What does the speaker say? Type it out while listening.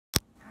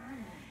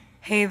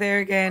Hey there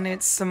again,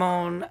 it's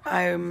Simone.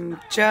 I'm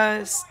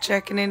just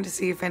checking in to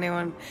see if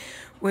anyone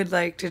would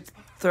like to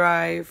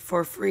thrive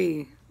for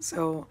free.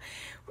 So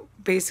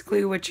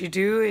basically, what you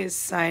do is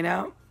sign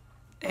up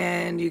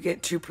and you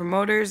get two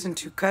promoters and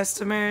two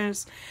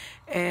customers,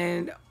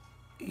 and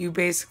you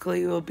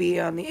basically will be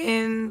on the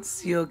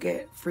ends. You'll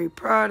get free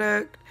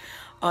product.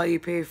 All you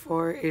pay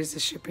for is the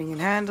shipping and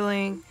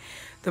handling.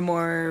 The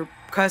more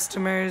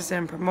customers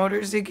and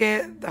promoters you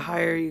get, the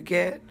higher you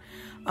get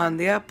on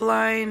the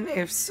upline.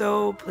 If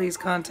so, please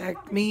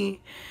contact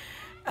me.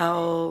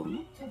 I'll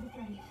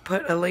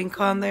put a link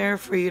on there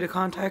for you to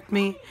contact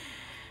me.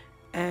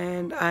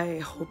 And I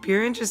hope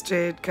you're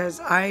interested because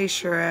I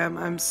sure am.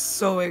 I'm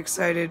so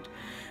excited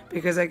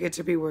because I get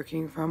to be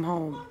working from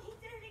home.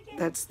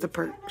 That's the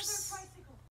perks.